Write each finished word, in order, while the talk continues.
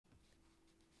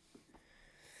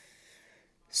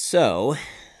So,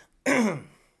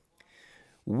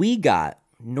 we got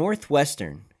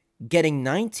Northwestern getting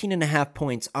 19.5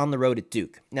 points on the road at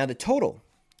Duke. Now, the total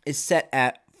is set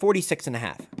at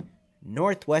 46.5.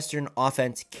 Northwestern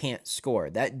offense can't score.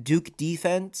 That Duke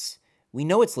defense, we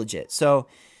know it's legit. So,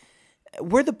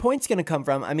 where the points going to come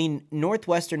from? I mean,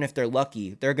 Northwestern, if they're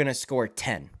lucky, they're going to score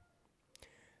 10,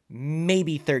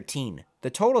 maybe 13. The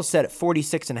total's set at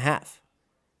 46.5.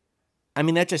 I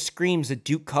mean, that just screams a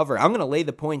Duke cover. I'm going to lay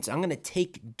the points. I'm going to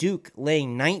take Duke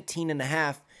laying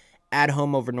 19.5 at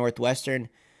home over Northwestern.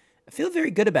 I feel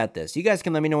very good about this. You guys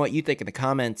can let me know what you think in the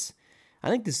comments. I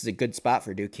think this is a good spot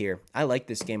for Duke here. I like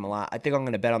this game a lot. I think I'm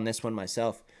going to bet on this one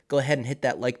myself. Go ahead and hit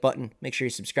that like button. Make sure you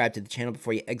subscribe to the channel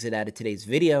before you exit out of today's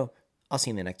video. I'll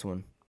see you in the next one.